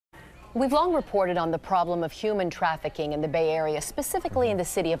We've long reported on the problem of human trafficking in the Bay Area, specifically in the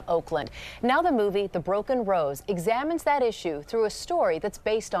city of Oakland. Now the movie, The Broken Rose, examines that issue through a story that's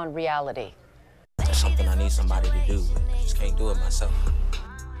based on reality. It's something I need somebody to do, but I just can't do it myself.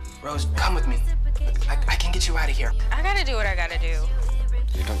 Rose, come with me. I can get you out of here. I gotta do what I gotta do.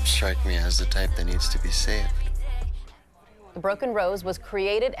 You don't strike me as the type that needs to be saved. The Broken Rose was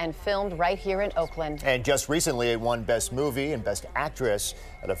created and filmed right here in Oakland. And just recently it won Best Movie and Best Actress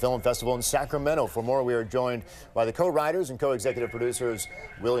at a film festival in Sacramento. For more, we are joined by the co-writers and co-executive producers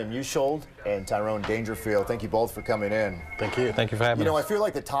William Ushold and Tyrone Dangerfield. Thank you both for coming in. Thank you. Thank you for having us. You know, I feel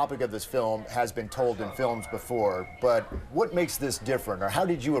like the topic of this film has been told in films before, but what makes this different, or how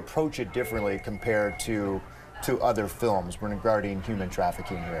did you approach it differently compared to other films regarding human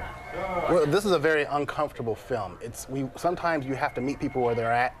trafficking here? Well, this is a very uncomfortable film. Sometimes you have to meet people where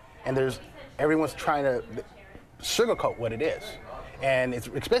they're at, and everyone's trying to sugarcoat what it is. And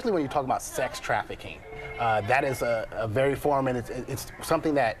especially when you talk about sex trafficking, that is a very form, and it's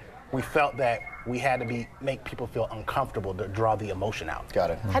something that we felt that we had to make people feel uncomfortable to draw the emotion out.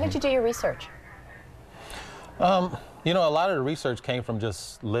 Got it. How did you do your research? You know, a lot of the research came from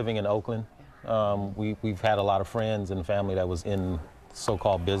just living in Oakland. We've had a lot of friends and family that was in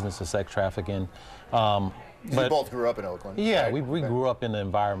so-called business of sex trafficking. But you both grew up in Oakland. Yeah, right? we grew up in the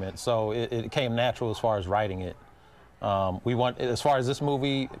environment, so it came natural as far as writing it. As far as this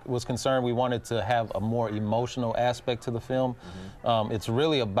movie was concerned, we wanted to have a more emotional aspect to the film. It's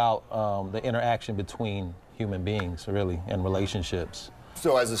really about the interaction between human beings, really, and relationships.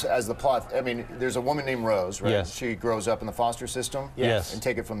 So as the plot, I mean, there's a woman named Rose, right? Yes. She grows up in the foster system? Yes. And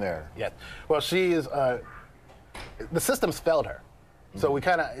take it from there. Yes. Well, she is, the system's failed her. So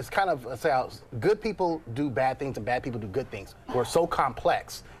it's kind of say good people do bad things and bad people do good things. We're so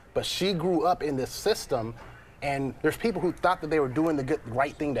complex. But she grew up in this system, and there's people who thought that they were doing the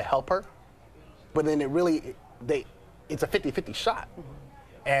right thing to help her, but then it's a 50-50 shot.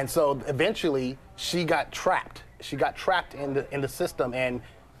 And so eventually she got trapped. She got trapped in the system and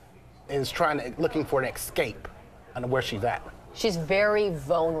is looking for an escape on where she's at. She's very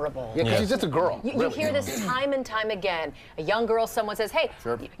vulnerable. Yeah, because she's just a girl. You hear this time and time again. A young girl, someone says, hey,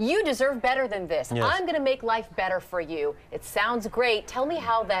 you deserve better than this. Yes. I'm going to make life better for you. It sounds great. Tell me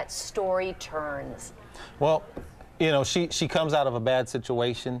how that story turns. Well, you know, she comes out of a bad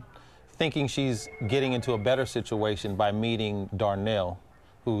situation thinking she's getting into a better situation by meeting Darnell,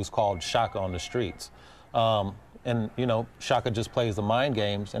 who's called Shaka on the streets. And, you know, Shaka just plays the mind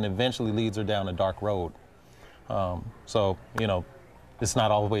games and eventually leads her down a dark road. So, you know, it's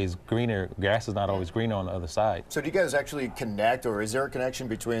not always greener, grass is not always greener on the other side. So do you guys actually connect, or is there a connection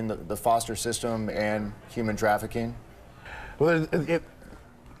between the foster system and human trafficking? Well,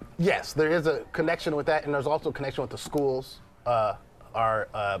 yes, there is a connection with that, and there's also a connection with the schools, also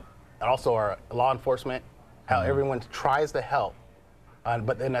our law enforcement, how everyone tries to help,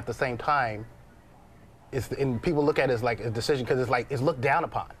 but then at the same time, and people look at it as like a decision because it's looked down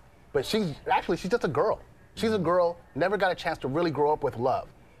upon. But she's just a girl. She's a girl, never got a chance to really grow up with love.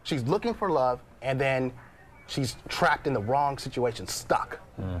 She's looking for love, and then she's trapped in the wrong situation, stuck.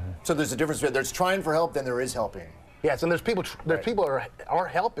 So there's a difference. There's trying for help, then there is helping. Yes, and there's people are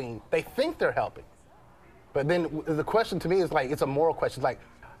helping. They think they're helping, but then the question to me is like, it's a moral question. Like,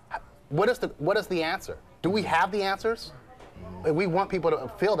 what is the answer? Do we have the answers? We want people to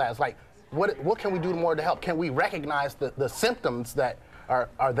feel that. It's like, what can we do more to help? Can we recognize the symptoms that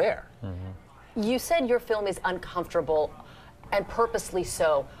are there? You said your film is uncomfortable, and purposely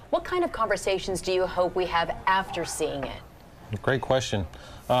so. What kind of conversations do you hope we have after seeing it? Great question.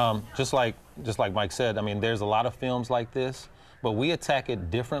 Just like Mike said, I mean, there's a lot of films like this, but we attack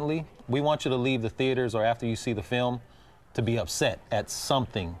it differently. We want you to leave the theaters or after you see the film to be upset at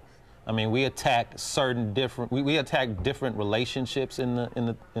something. I mean, we attack we attack different relationships in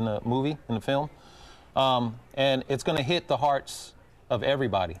the movie, in the film, and it's going to hit the hearts of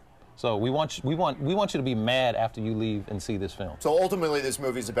everybody. So we want you to be mad after you leave and see this film. So ultimately, this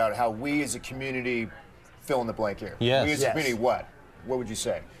movie is about how we as a community fill in the blank here. Yes. We as a community, what? What would you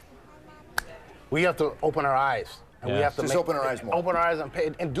say? We have to open our eyes. And we have to open our eyes more. Open our eyes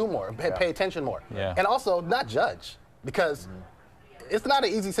and do more, and pay attention more. Yeah. And also not judge, because it's not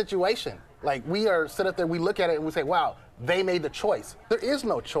an easy situation. Like, we are sit up there, we look at it and we say, wow, they made the choice. There is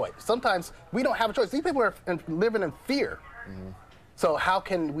no choice. Sometimes we don't have a choice. These people are living in fear. So how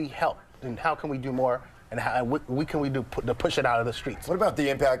can we help, and how can we do more, and what can we do to push it out of the streets? What about the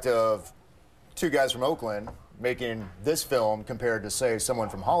impact of two guys from Oakland making this film compared to, say, someone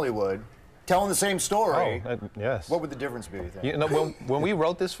from Hollywood telling the same story? Oh, yes. What would the difference be, you think? You know, when we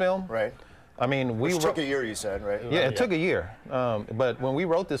wrote this film, right, I mean, Which took a year, you said, right? Yeah, it took a year. But when we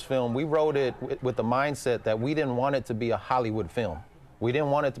wrote this film, we wrote it with the mindset that we didn't want it to be a Hollywood film. We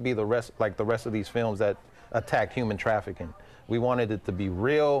didn't want it to be the rest of these films that attack human trafficking. We wanted it to be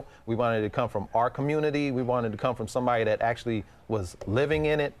real. We wanted it to come from our community. We wanted it to come from somebody that actually was living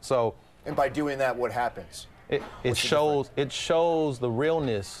in it. So, and by doing that, what happens? It shows the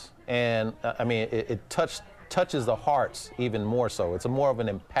realness, and I mean, it touches the hearts even more so. It's a more of an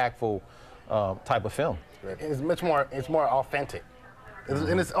impactful type of film. It's more authentic.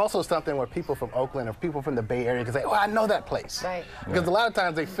 And it's also something where people from Oakland or people from the Bay Area can say, oh, I know that place. Right. Because a lot of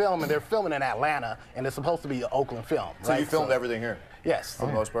times they film, and they're filming in Atlanta, and it's supposed to be an Oakland film. So you filmed everything here? Yes. For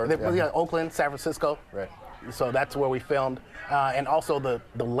the most part? Yeah, Oakland, San Francisco. Right. So that's where we filmed. And also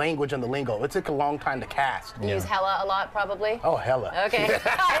the language and the lingo. It took a long time to cast. You use hella a lot, probably? Oh, hella. Okay. It's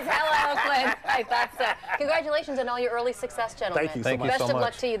hella Oakland. I thought so. Congratulations on all your early success, gentlemen. Thank you so much. Best of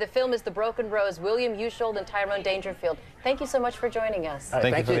luck to you. The film is The Broken Rose. William Ushold and Tyrone Dangerfield. Thank you so much for joining us.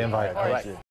 Thank you for the invite. All right.